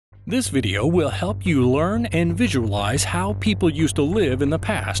This video will help you learn and visualize how people used to live in the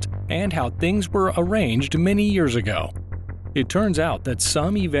past and how things were arranged many years ago. It turns out that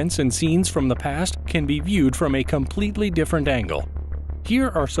some events and scenes from the past can be viewed from a completely different angle. Here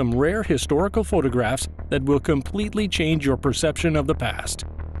are some rare historical photographs that will completely change your perception of the past.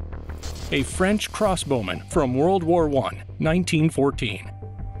 A French crossbowman from World War I, 1914.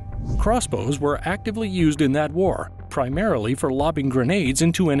 Crossbows were actively used in that war, primarily for lobbing grenades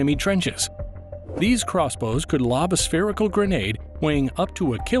into enemy trenches. These crossbows could lob a spherical grenade weighing up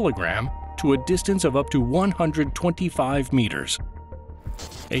to a kilogram to a distance of up to 125 meters.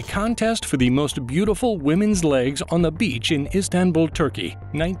 A contest for the most beautiful women's legs on the beach in Istanbul, Turkey,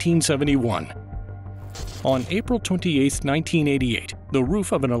 1971. On April 28, 1988, the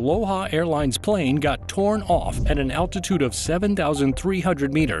roof of an Aloha Airlines plane got torn off at an altitude of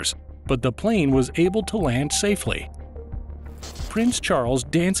 7,300 meters, but the plane was able to land safely. Prince Charles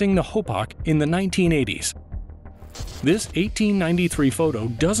dancing the hopak in the 1980s. This 1893 photo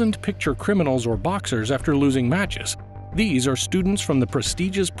doesn't picture criminals or boxers after losing matches. These are students from the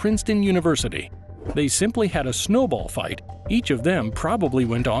prestigious Princeton University. They simply had a snowball fight. Each of them probably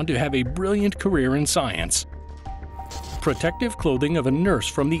went on to have a brilliant career in science. Protective clothing of a nurse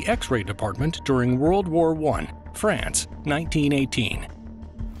from the X-ray department during World War I, France, 1918.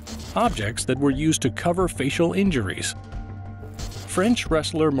 Objects that were used to cover facial injuries. French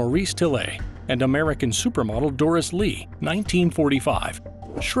wrestler Maurice Tillet and American supermodel Doris Lee, 1945.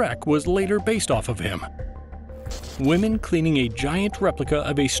 Shrek was later based off of him. Women cleaning a giant replica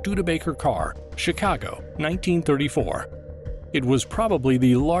of a Studebaker car, Chicago, 1934. It was probably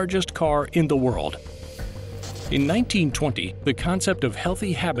the largest car in the world. In 1920, the concept of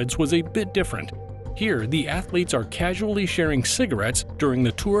healthy habits was a bit different. Here, the athletes are casually sharing cigarettes during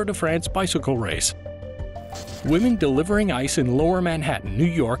the Tour de France bicycle race. Women delivering ice in Lower Manhattan, New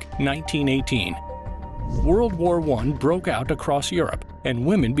York, 1918. World War I broke out across Europe, and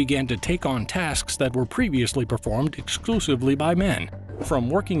women began to take on tasks that were previously performed exclusively by men, from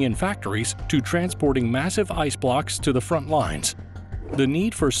working in factories to transporting massive ice blocks to the front lines. The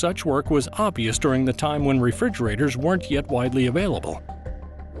need for such work was obvious during the time when refrigerators weren't yet widely available.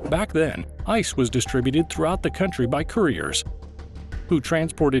 Back then, ice was distributed throughout the country by couriers, who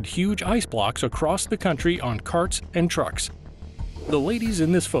transported huge ice blocks across the country on carts and trucks. The ladies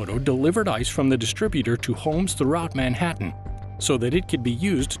in this photo delivered ice from the distributor to homes throughout Manhattan so that it could be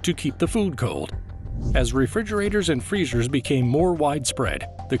used to keep the food cold. As refrigerators and freezers became more widespread,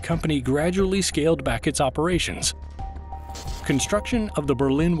 the company gradually scaled back its operations. Construction of the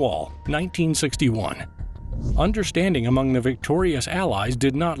Berlin Wall, 1961. Understanding among the victorious Allies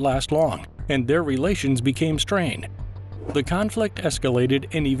did not last long, and their relations became strained. The conflict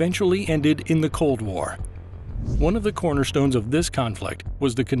escalated and eventually ended in the Cold War. One of the cornerstones of this conflict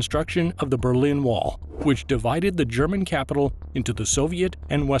was the construction of the Berlin Wall, which divided the German capital into the Soviet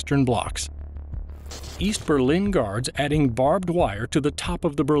and Western blocs. East Berlin Guards adding barbed wire to the top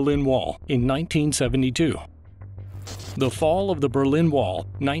of the Berlin Wall in 1972. The fall of the Berlin Wall,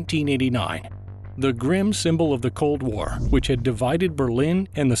 1989. The grim symbol of the Cold War, which had divided Berlin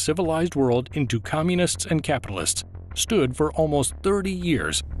and the civilized world into communists and capitalists, stood for almost 30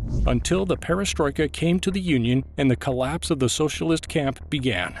 years, until the perestroika came to the Union and the collapse of the socialist camp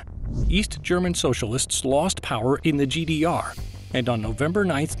began. East German socialists lost power in the GDR, and on November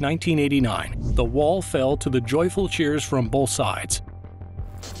 9, 1989, the wall fell to the joyful cheers from both sides.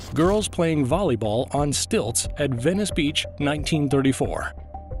 Girls playing volleyball on stilts at Venice Beach, 1934.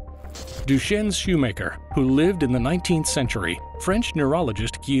 Duchenne's shoemaker, who lived in the 19th century, French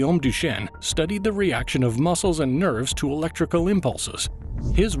neurologist Guillaume Duchenne studied the reaction of muscles and nerves to electrical impulses.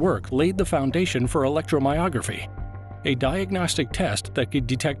 His work laid the foundation for electromyography, a diagnostic test that could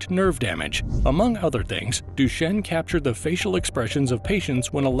detect nerve damage. Among other things, Duchenne captured the facial expressions of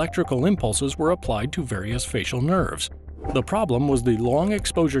patients when electrical impulses were applied to various facial nerves. The problem was the long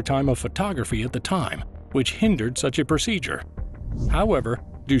exposure time of photography at the time, which hindered such a procedure. However,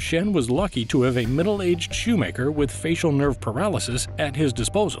 Duchenne was lucky to have a middle-aged shoemaker with facial nerve paralysis at his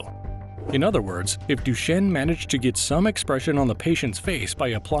disposal. In other words, if Duchenne managed to get some expression on the patient's face by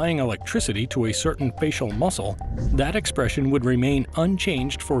applying electricity to a certain facial muscle, that expression would remain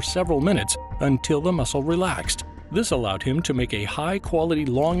unchanged for several minutes until the muscle relaxed. This allowed him to make a high-quality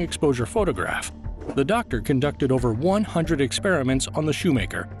long-exposure photograph. The doctor conducted over 100 experiments on the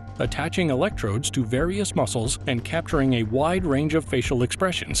shoemaker, attaching electrodes to various muscles and capturing a wide range of facial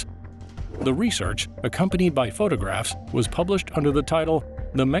expressions. The research, accompanied by photographs, was published under the title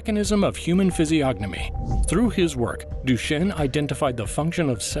The Mechanism of Human Physiognomy. Through his work, Duchenne identified the function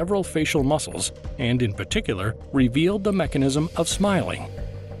of several facial muscles and, in particular, revealed the mechanism of smiling.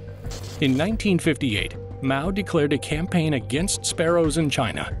 In 1958, Mao declared a campaign against sparrows in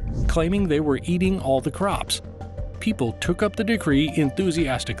China, claiming they were eating all the crops. People took up the decree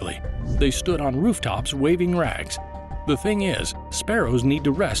enthusiastically. They stood on rooftops waving rags. The thing is, sparrows need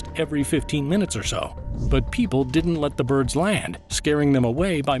to rest every 15 minutes or so. But people didn't let the birds land, scaring them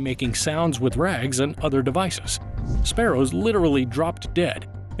away by making sounds with rags and other devices. Sparrows literally dropped dead,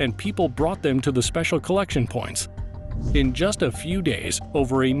 and people brought them to the special collection points. In just a few days,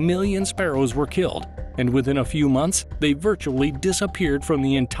 over 1 million sparrows were killed, and within a few months, they virtually disappeared from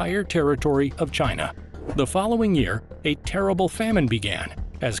the entire territory of China. The following year, a terrible famine began,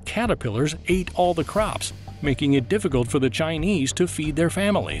 as caterpillars ate all the crops, making it difficult for the Chinese to feed their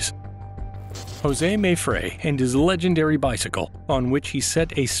families. José Maifre and his legendary bicycle, on which he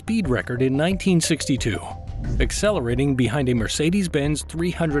set a speed record in 1962. Accelerating behind a Mercedes-Benz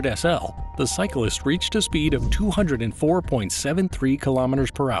 300 SL, the cyclist reached a speed of 204.73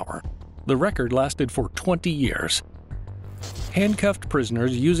 km per hour. The record lasted for 20 years. Handcuffed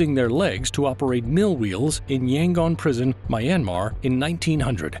prisoners using their legs to operate mill wheels in Yangon Prison, Myanmar in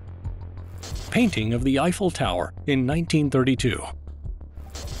 1900. Painting of the Eiffel Tower in 1932.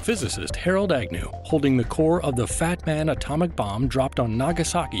 Physicist Harold Agnew holding the core of the Fat Man atomic bomb dropped on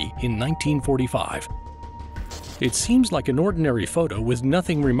Nagasaki in 1945. It seems like an ordinary photo with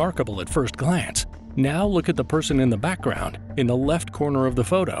nothing remarkable at first glance. Now look at the person in the background, in the left corner of the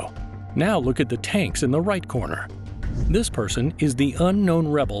photo. Now look at the tanks in the right corner. This person is the unknown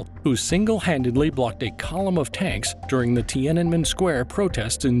rebel who single-handedly blocked a column of tanks during the Tiananmen Square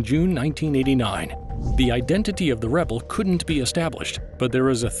protests in June 1989. The identity of the rebel couldn't be established, but there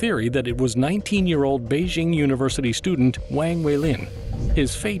is a theory that it was 19-year-old Beijing University student Wang Weilin.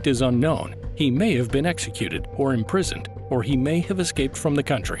 His fate is unknown. He may have been executed or imprisoned, or he may have escaped from the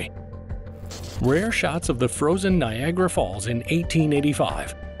country. Rare shots of the frozen Niagara Falls in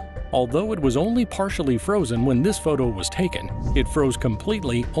 1885. Although it was only partially frozen when this photo was taken, it froze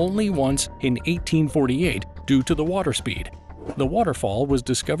completely only once in 1848 due to the water speed. The waterfall was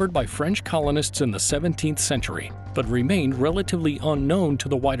discovered by French colonists in the 17th century, but remained relatively unknown to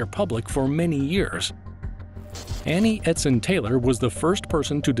the wider public for many years. Annie Edson Taylor was the first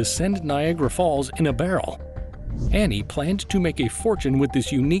person to descend Niagara Falls in a barrel. Annie planned to make a fortune with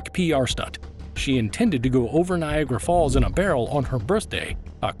this unique PR stunt. She intended to go over Niagara Falls in a barrel on her birthday,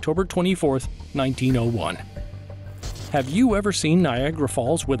 October 24, 1901. Have you ever seen Niagara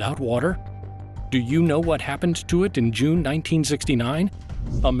Falls without water? Do you know what happened to it in June 1969?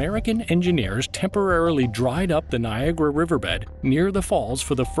 American engineers temporarily dried up the Niagara riverbed near the falls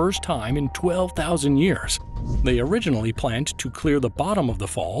for the first time in 12,000 years. They originally planned to clear the bottom of the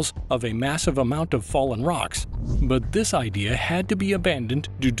falls of a massive amount of fallen rocks, but this idea had to be abandoned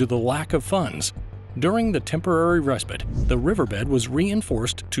due to the lack of funds. During the temporary respite, the riverbed was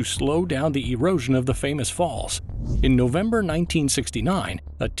reinforced to slow down the erosion of the famous falls. In November 1969,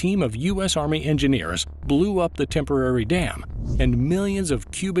 a team of U.S. Army engineers blew up the temporary dam, and millions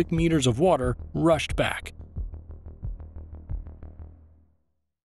of cubic meters of water rushed back.